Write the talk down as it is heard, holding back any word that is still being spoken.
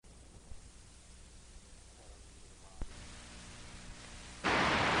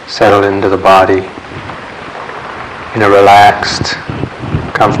settled into the body in a relaxed,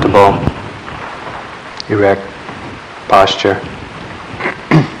 comfortable, erect posture.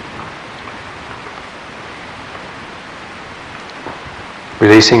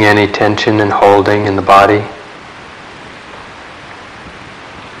 Releasing any tension and holding in the body.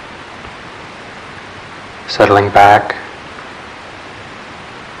 Settling back.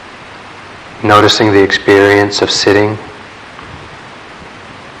 Noticing the experience of sitting.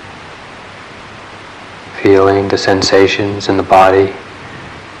 Feeling the sensations in the body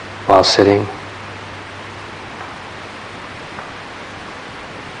while sitting.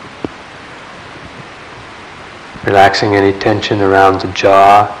 Relaxing any tension around the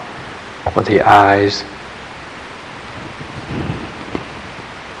jaw or the eyes.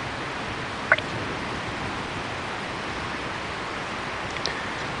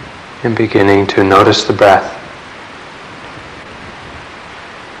 And beginning to notice the breath.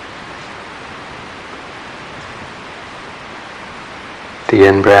 The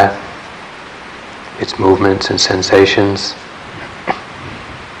in-breath, its movements and sensations.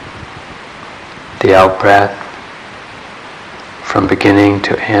 The out-breath, from beginning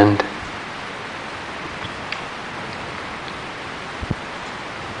to end.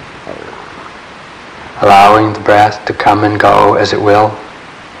 Allowing the breath to come and go as it will.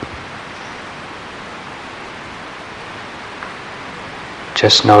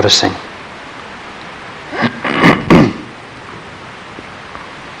 Just noticing.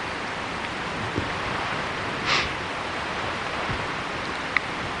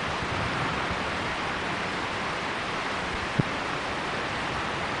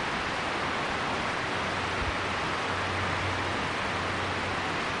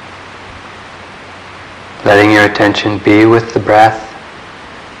 Letting your attention be with the breath,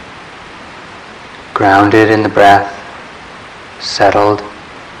 grounded in the breath, settled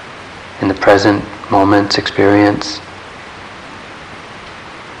in the present moment's experience.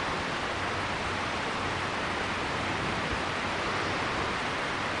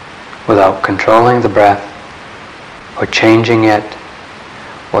 Without controlling the breath, or changing it,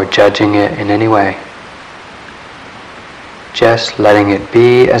 or judging it in any way. Just letting it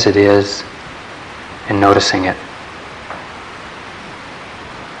be as it is, and noticing it.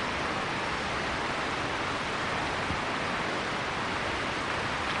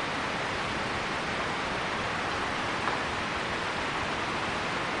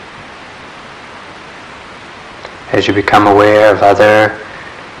 As you become aware of other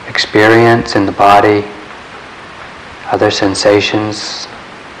experience in the body, other sensations,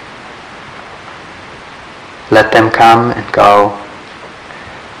 let them come and go,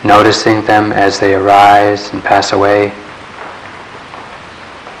 noticing them as they arise and pass away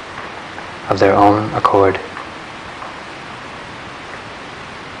of their own accord.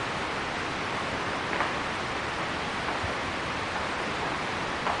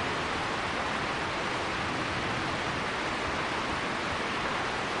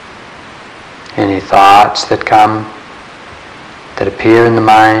 Any thoughts that come, that appear in the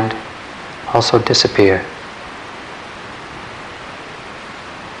mind, also disappear.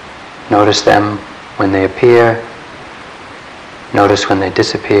 Notice them when they appear, notice when they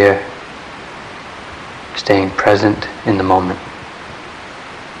disappear, staying present in the moment.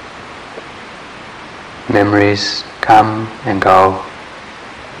 Memories come and go,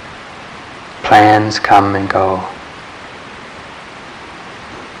 plans come and go,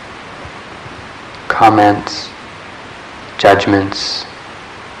 comments, judgments,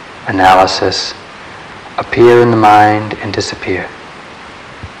 analysis appear in the mind and disappear.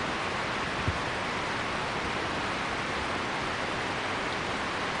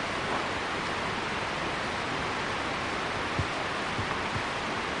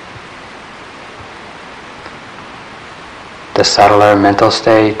 The subtler mental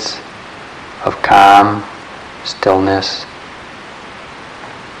states of calm, stillness,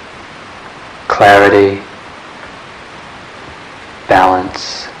 clarity,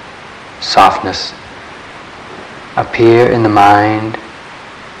 balance, softness appear in the mind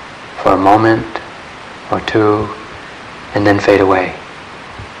for a moment or two and then fade away.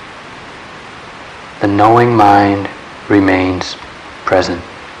 The knowing mind remains present,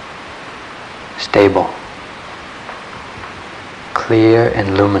 stable, clear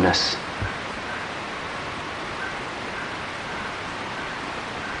and luminous.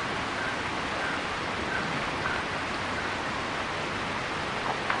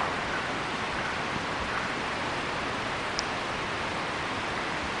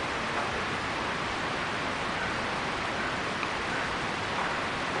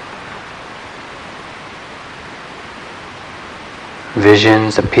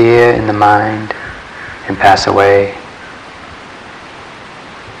 Visions appear in the mind and pass away.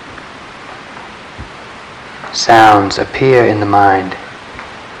 Sounds appear in the mind,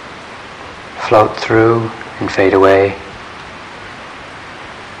 float through and fade away.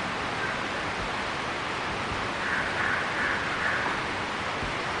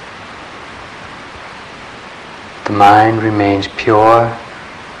 The mind remains pure,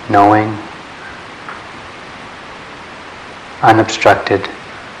 knowing, unobstructed,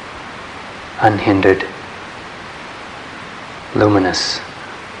 unhindered, luminous.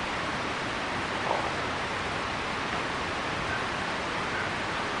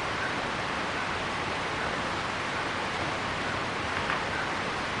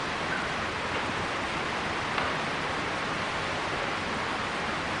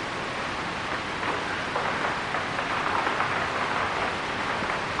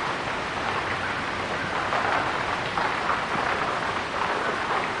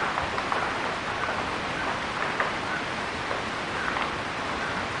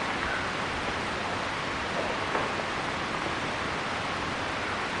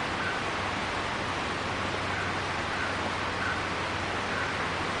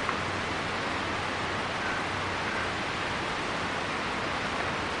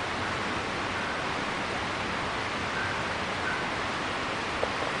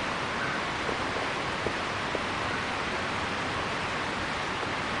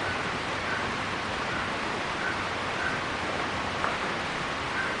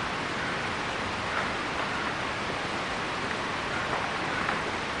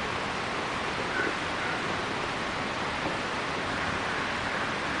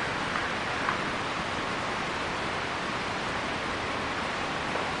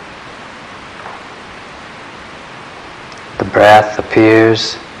 The breath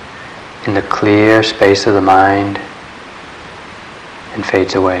appears in the clear space of the mind and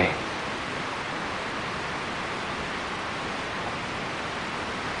fades away.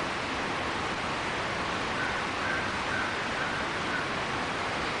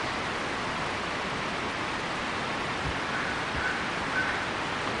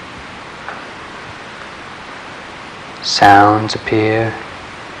 Sounds appear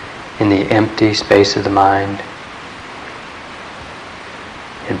in the empty space of the mind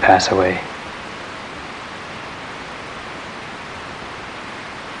and pass away.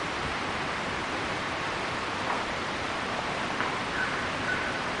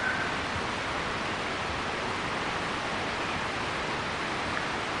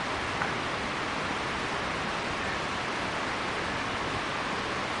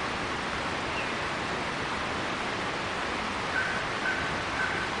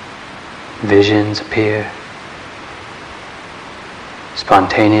 Visions appear,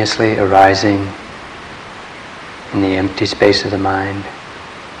 spontaneously arising in the empty space of the mind.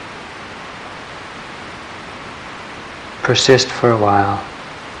 Persist for a while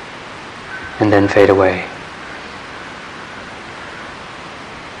and then fade away.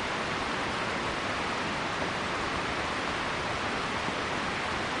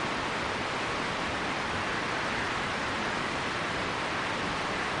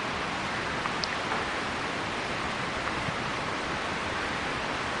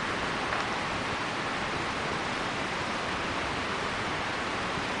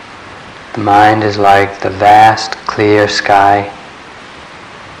 The mind is like the vast, clear sky,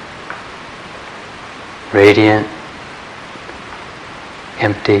 radiant,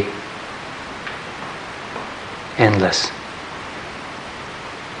 empty, endless.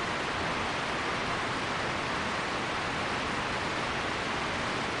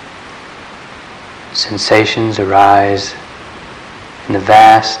 Sensations arise in the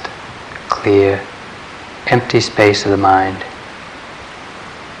vast, clear, empty space of the mind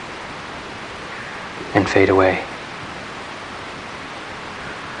and fade away.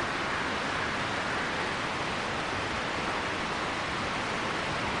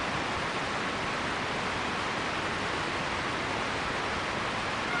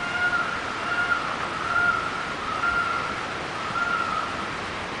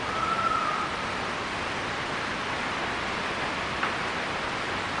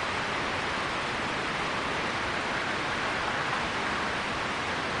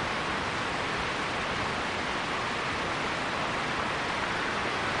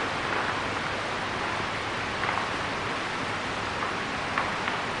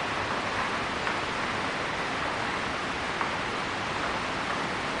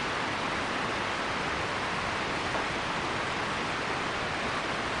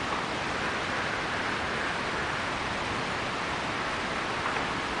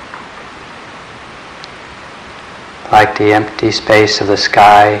 like the empty space of the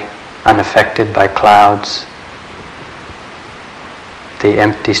sky, unaffected by clouds, the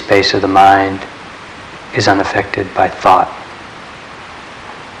empty space of the mind is unaffected by thought.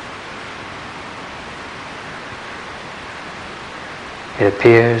 It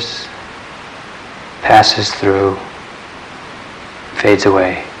appears, passes through, fades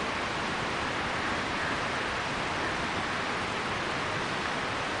away.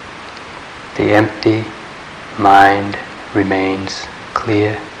 The empty mind remains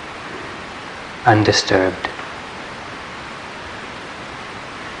clear, undisturbed.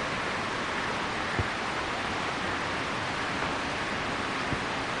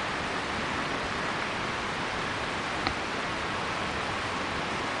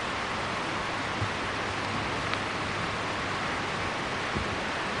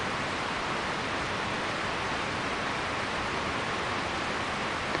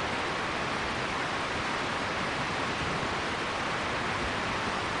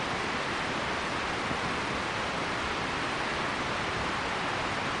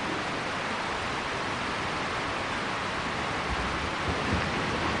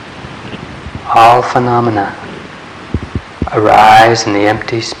 All phenomena arise in the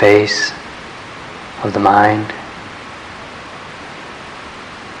empty space of the mind,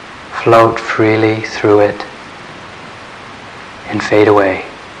 float freely through it, and fade away.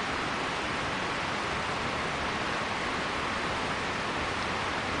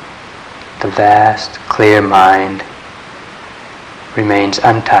 The vast, clear mind remains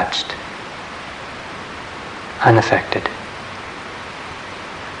untouched, unaffected.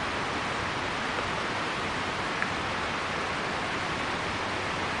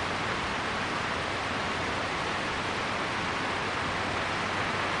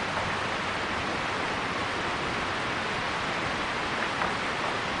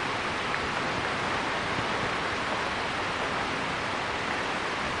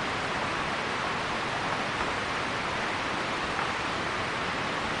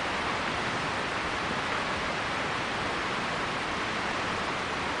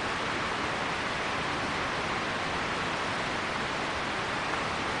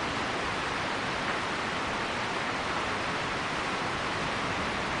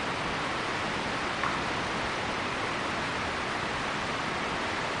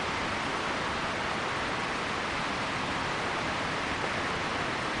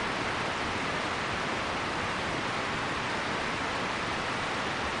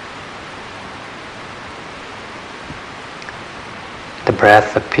 The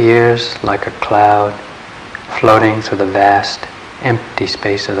breath appears like a cloud floating through the vast, empty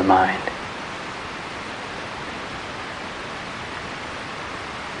space of the mind.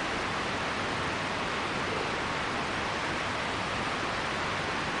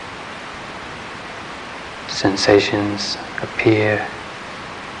 Sensations appear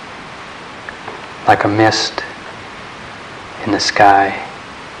like a mist in the sky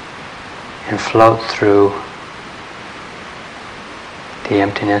and float through the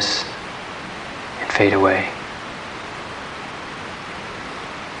emptiness and fade away.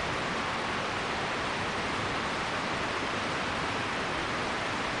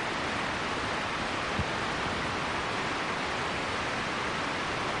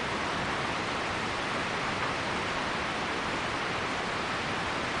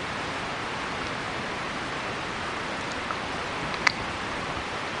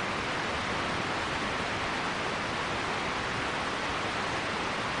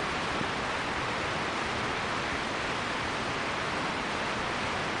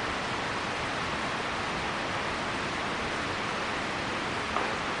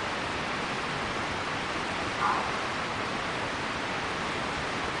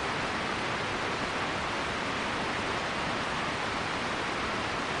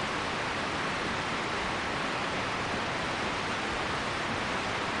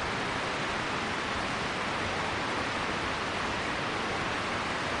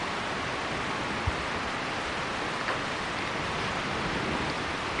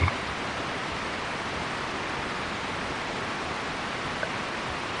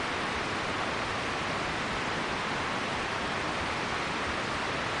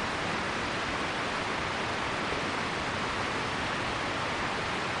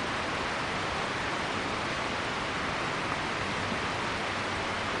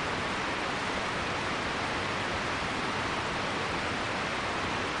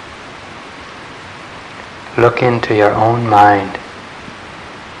 Look into your own mind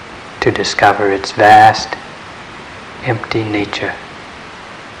to discover its vast, empty nature,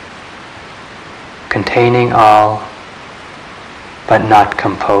 containing all, but not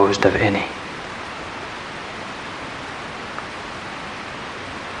composed of any.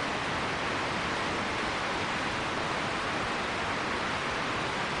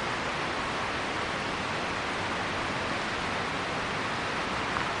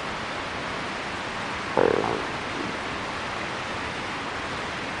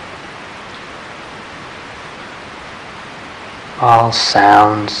 All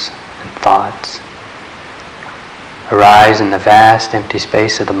sounds and thoughts arise in the vast empty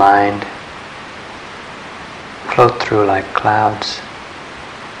space of the mind, float through like clouds,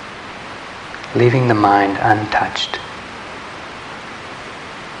 leaving the mind untouched,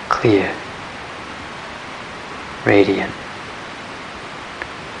 clear, radiant,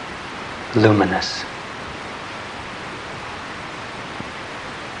 luminous.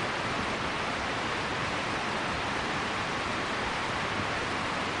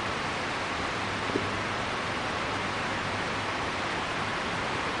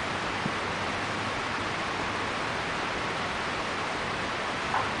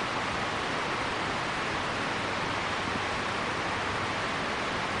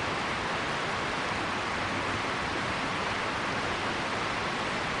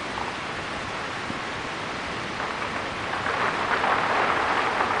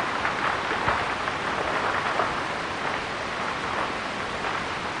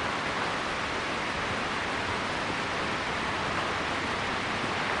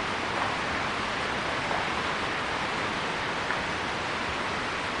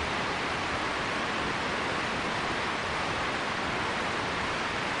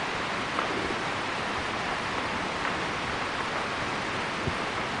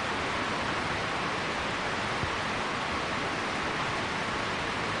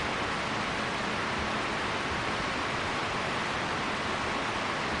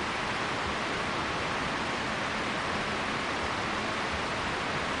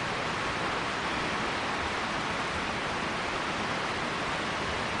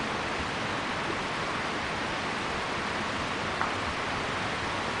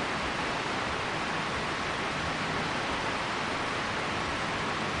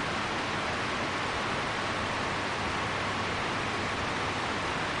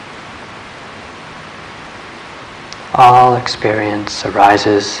 All experience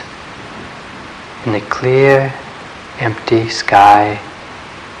arises in the clear, empty sky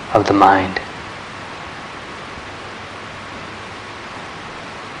of the mind.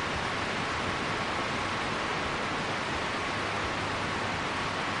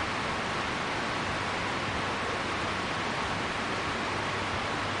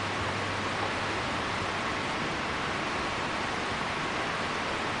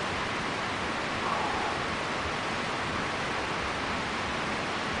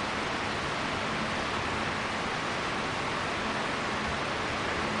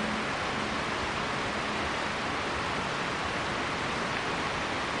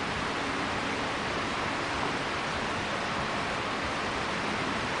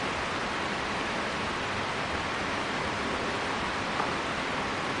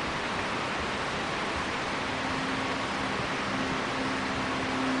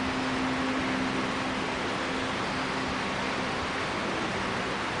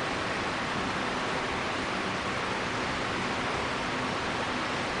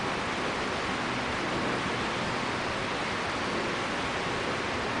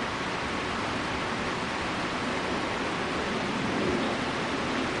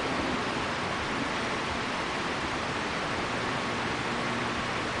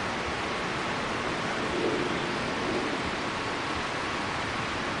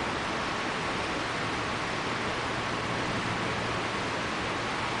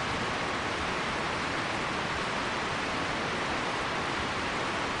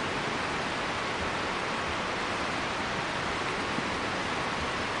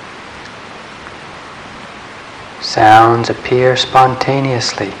 Sounds appear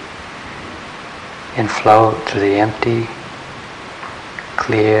spontaneously and float through the empty,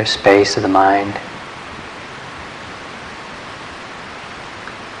 clear space of the mind.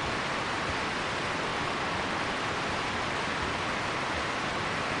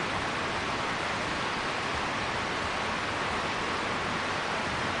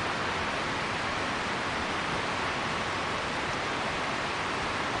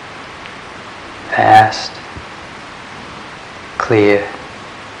 Vast, clear,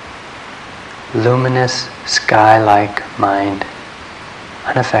 luminous, sky-like mind,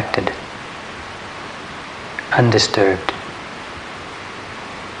 unaffected, undisturbed.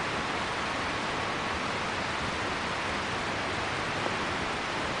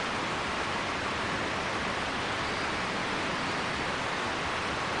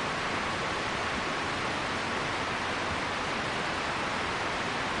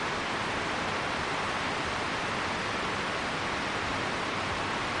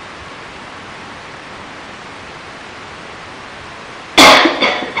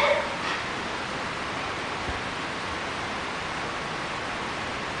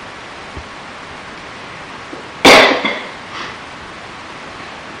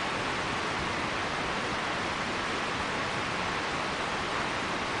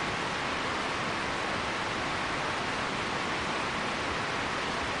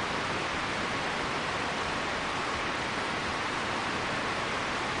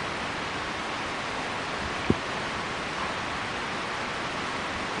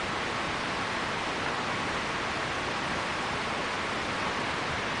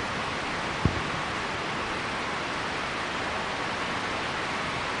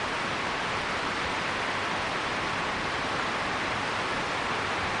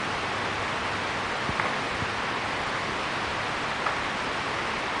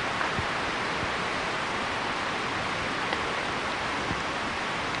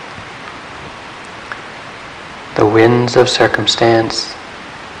 winds of circumstance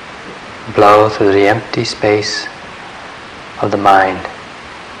blow through the empty space of the mind.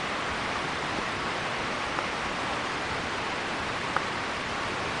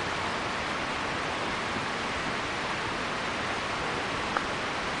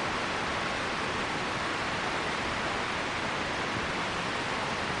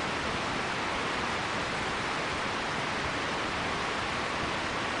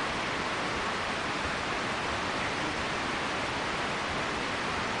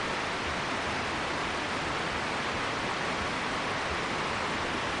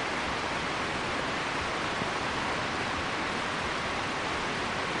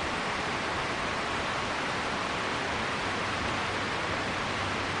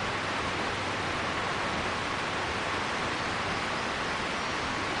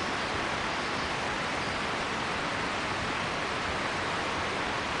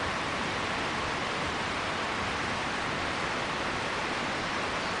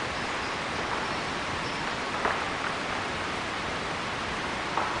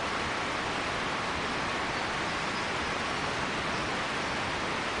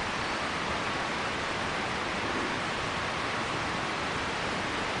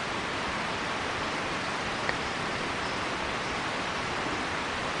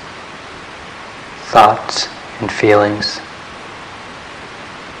 Thoughts and feelings,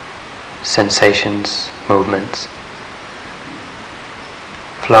 sensations, movements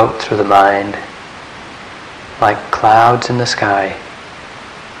float through the mind like clouds in the sky,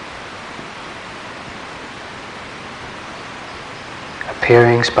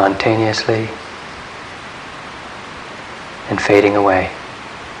 appearing spontaneously and fading away.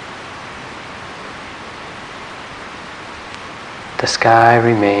 The sky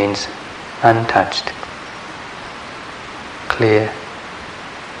remains untouched, clear,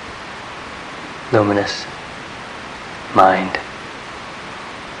 luminous mind.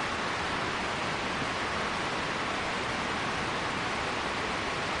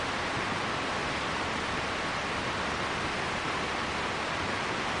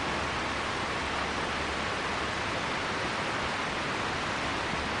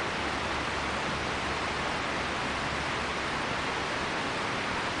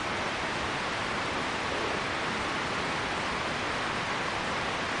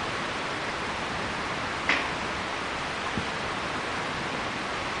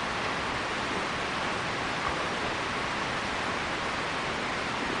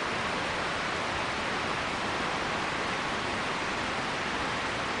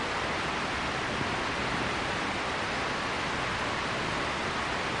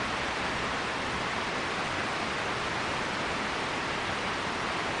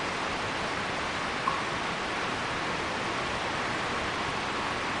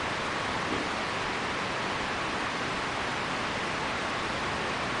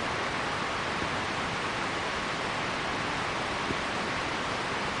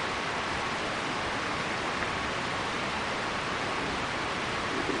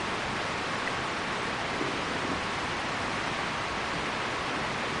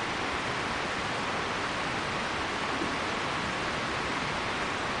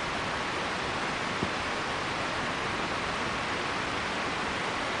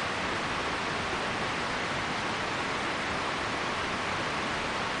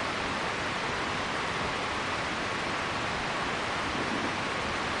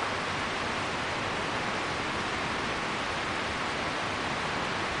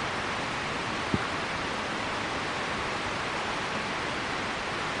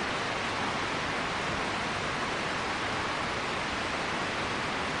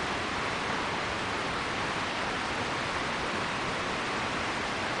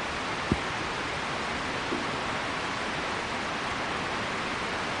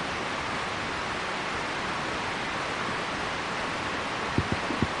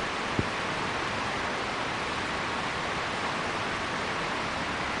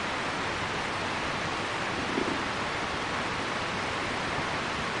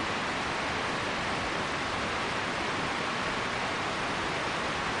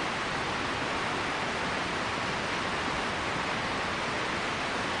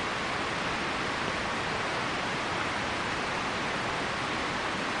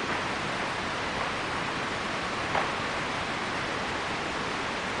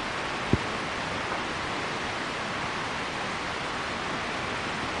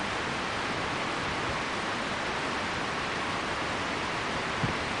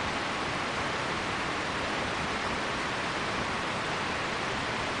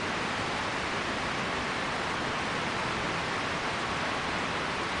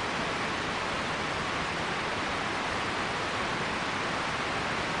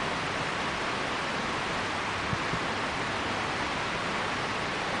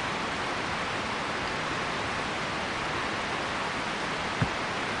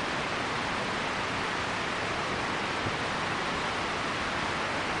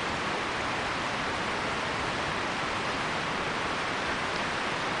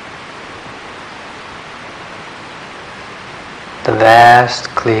 The vast,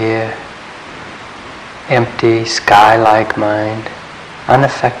 clear, empty, sky-like mind,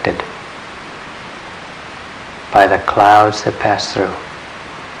 unaffected by the clouds that pass through.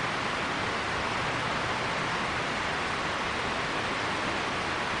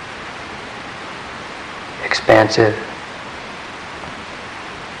 Expansive,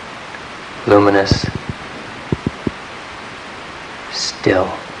 luminous,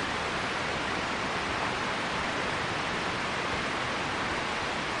 still.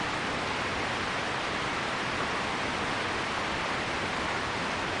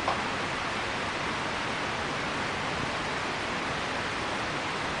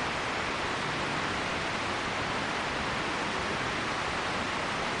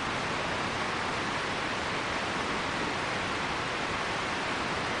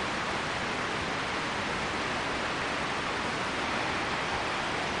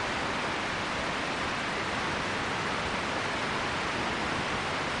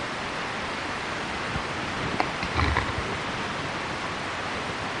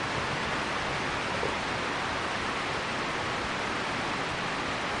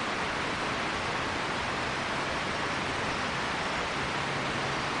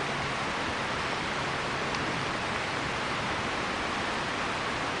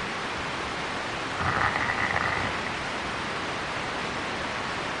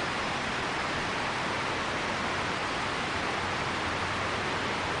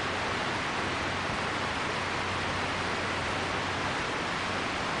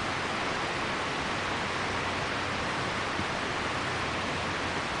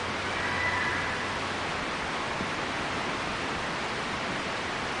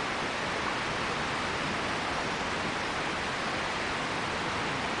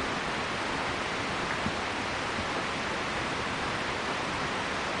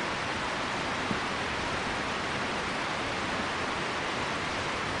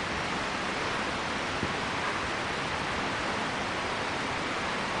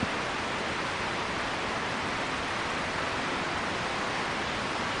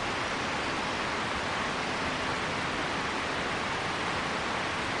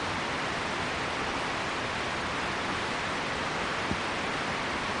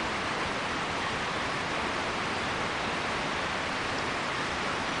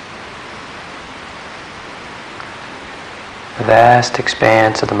 The vast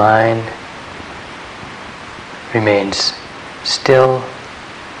expanse of the mind remains still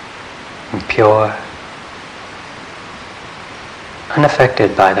and pure,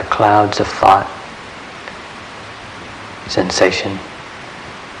 unaffected by the clouds of thought, sensation,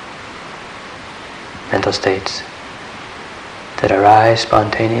 mental states that arise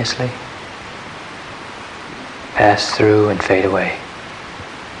spontaneously, pass through and fade away.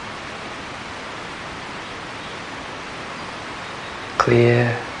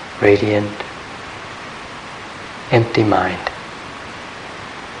 Clear, radiant, empty mind,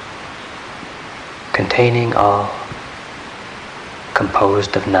 containing all,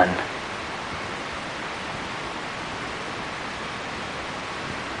 composed of none.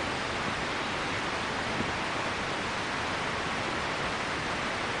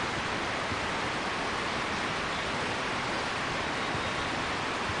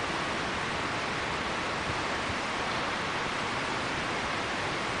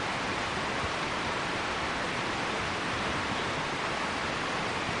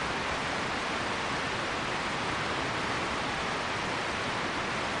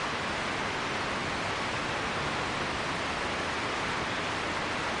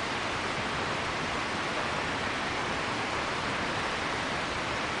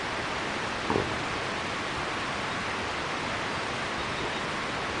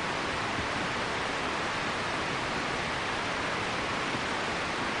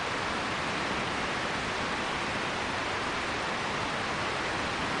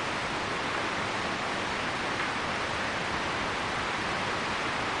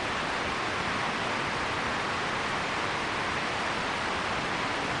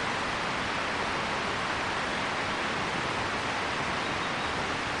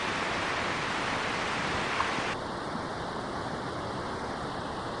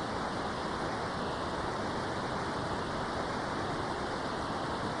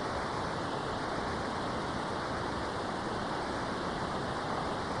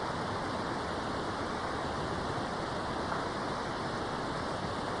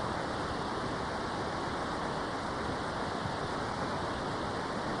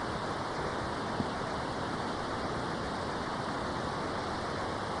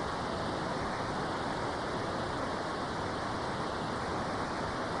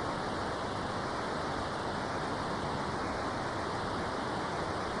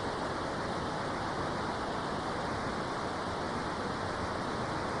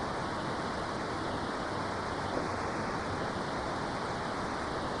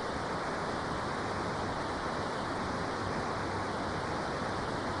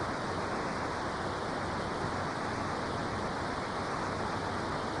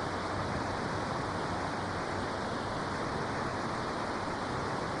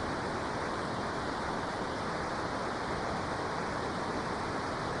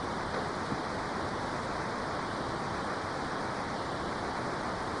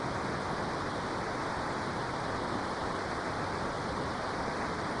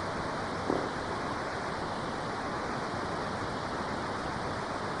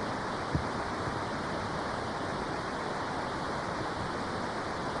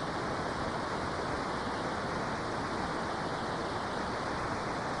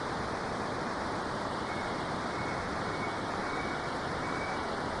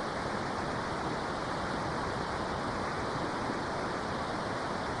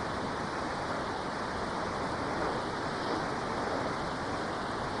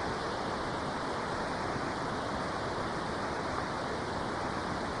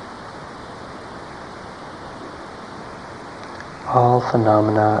 All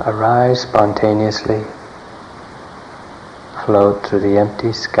phenomena arise spontaneously, float through the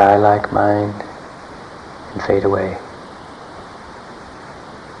empty sky-like mind, and fade away.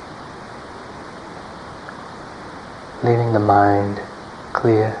 Leaving the mind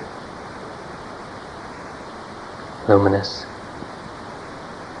clear, luminous,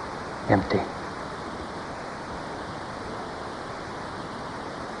 empty.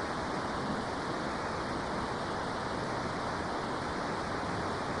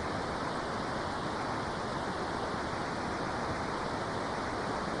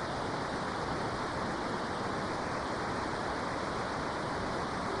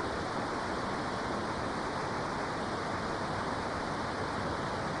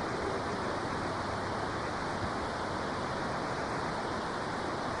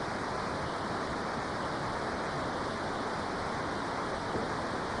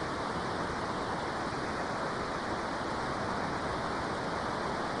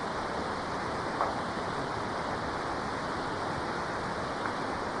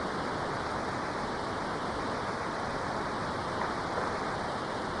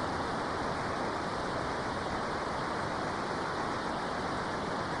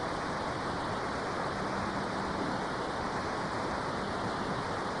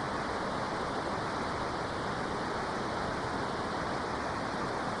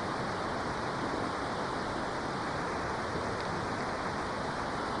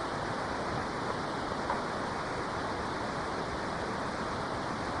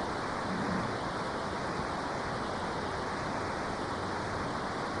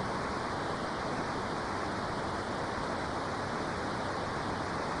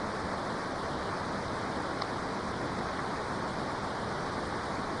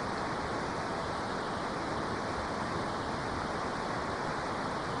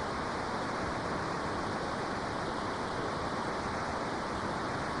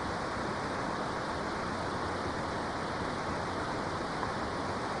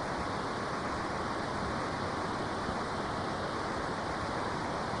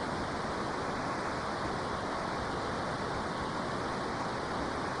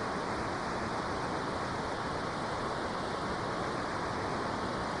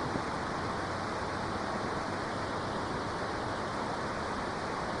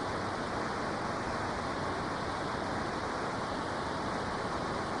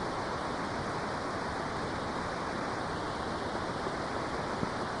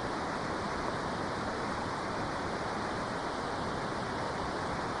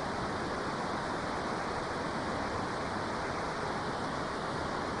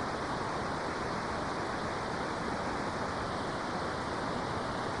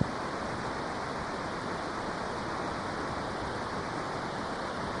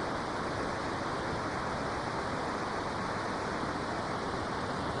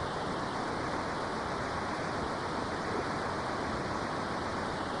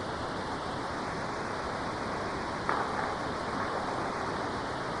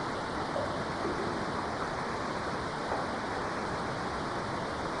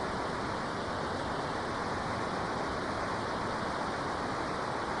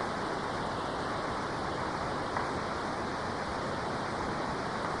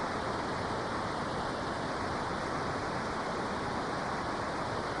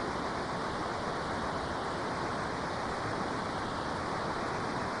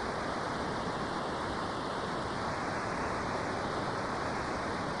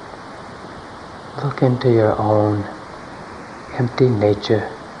 Look into your own empty nature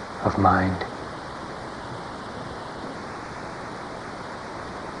of mind.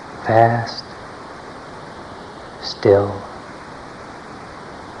 Vast, still,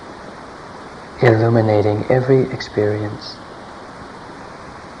 illuminating every experience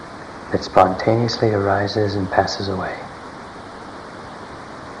that spontaneously arises and passes away.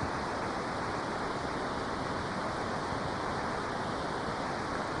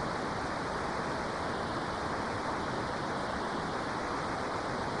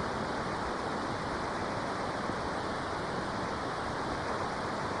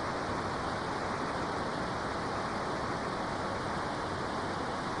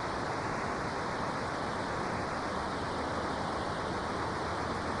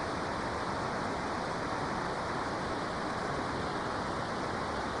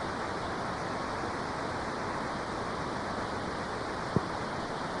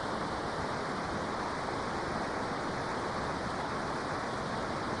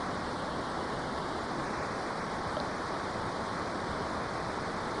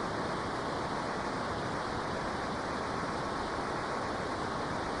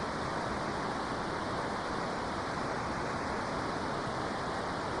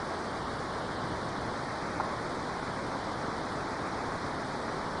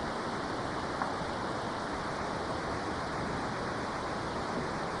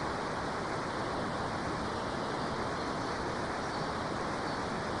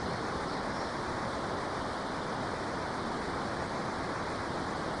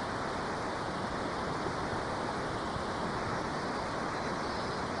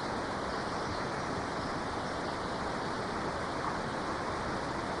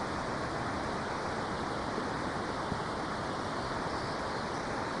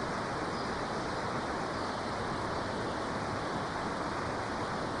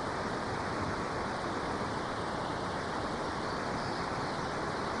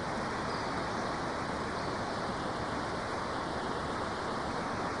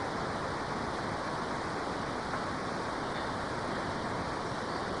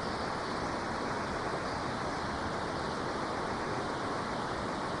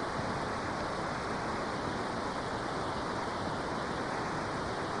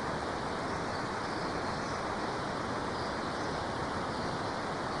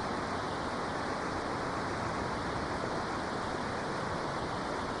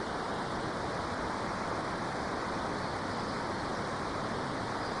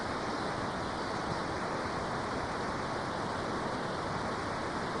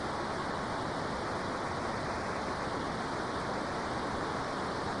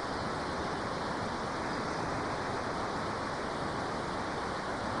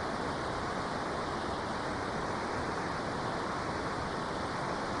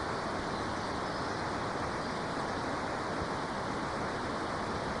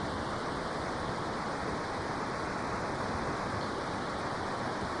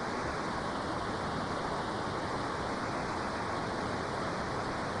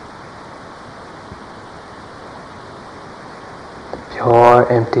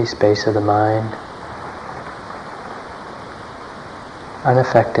 pure, empty space of the mind,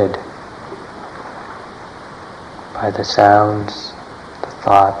 unaffected by the sounds, the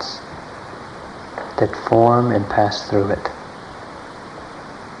thoughts that form and pass through it.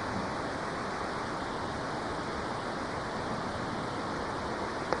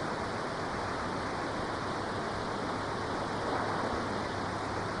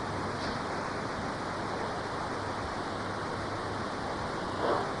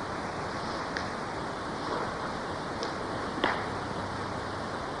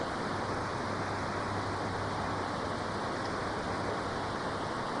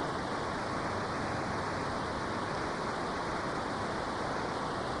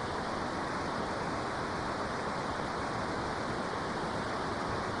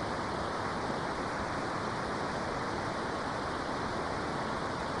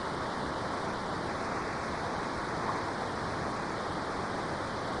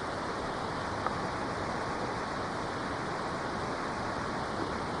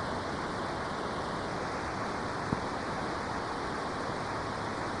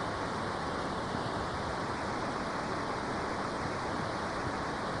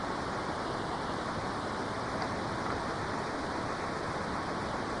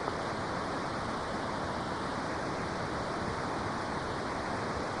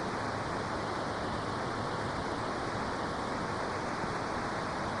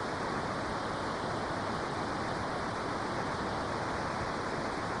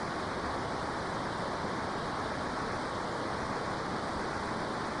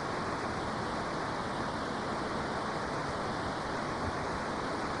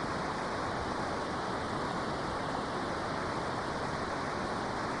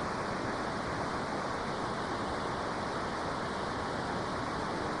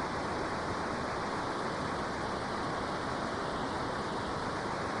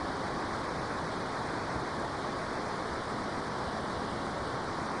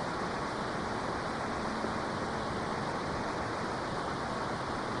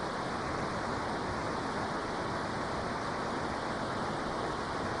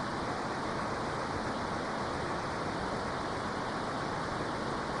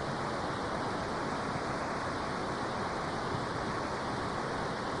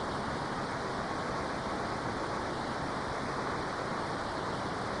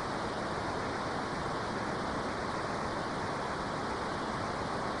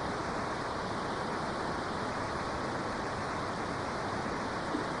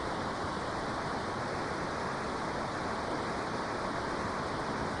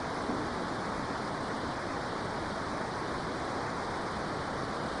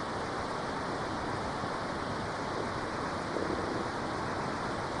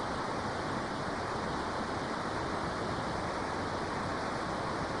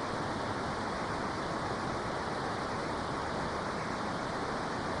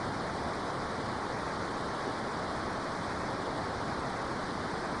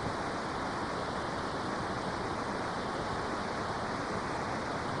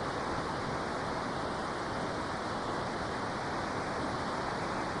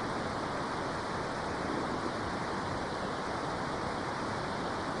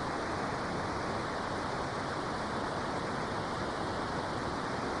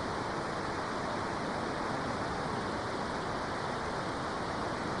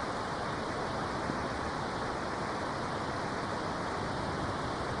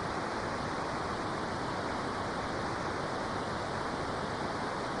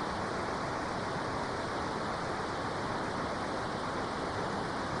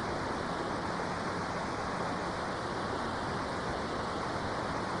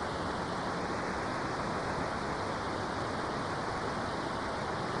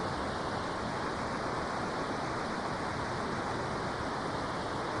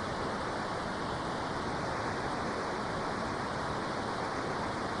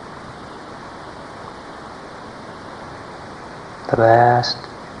 the vast,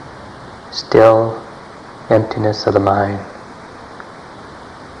 still emptiness of the mind,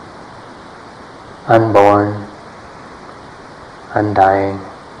 unborn, undying,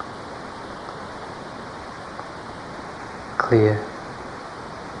 clear.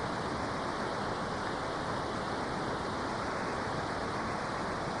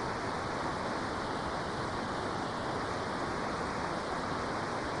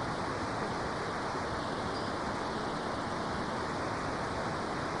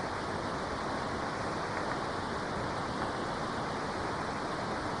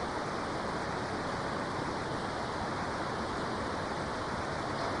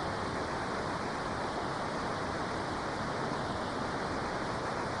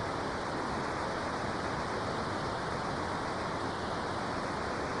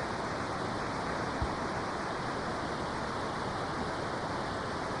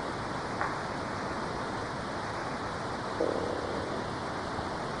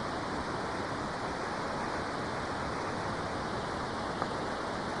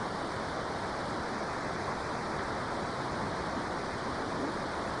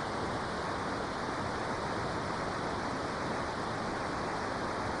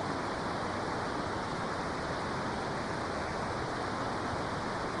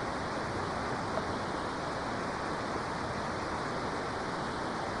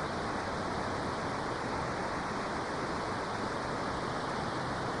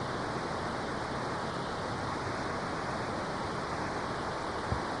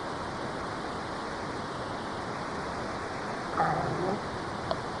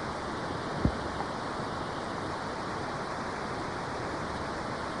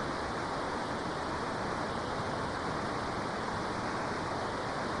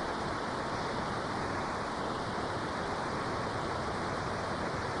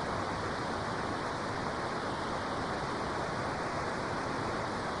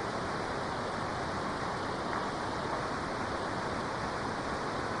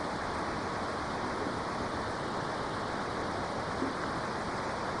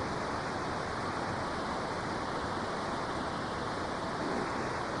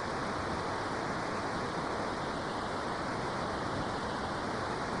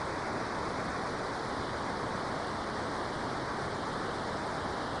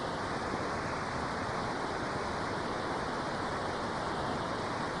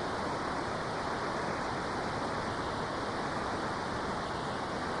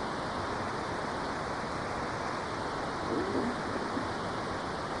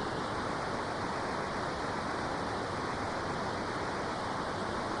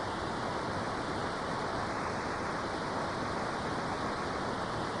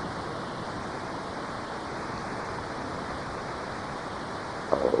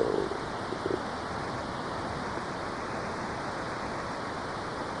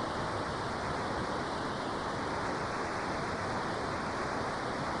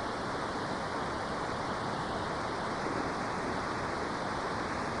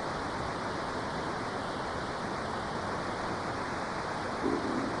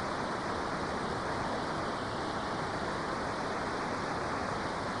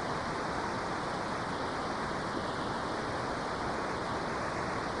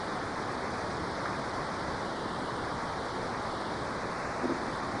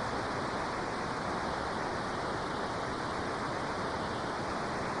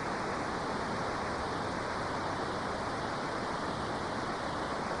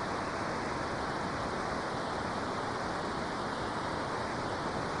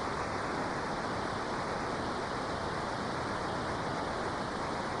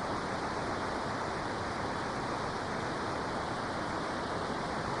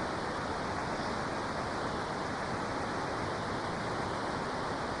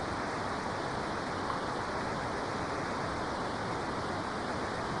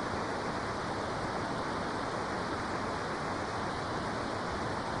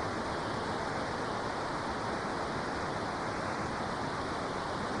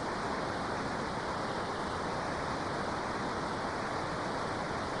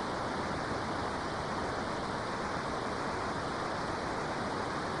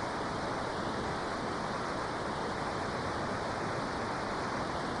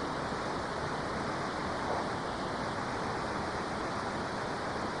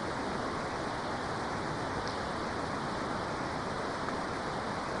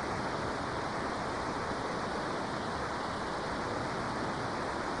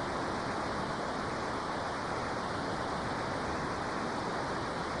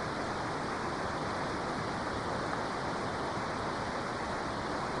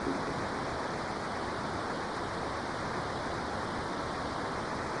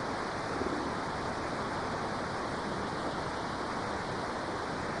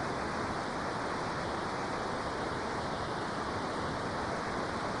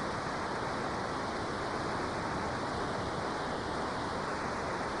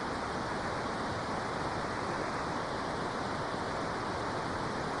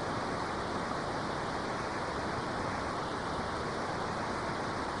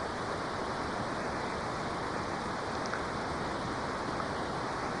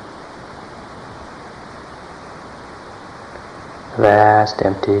 Vast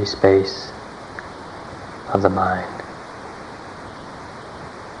empty space of the mind,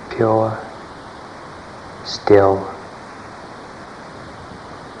 pure, still,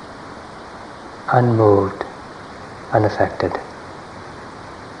 unmoved, unaffected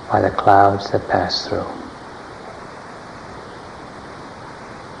by the clouds that pass through.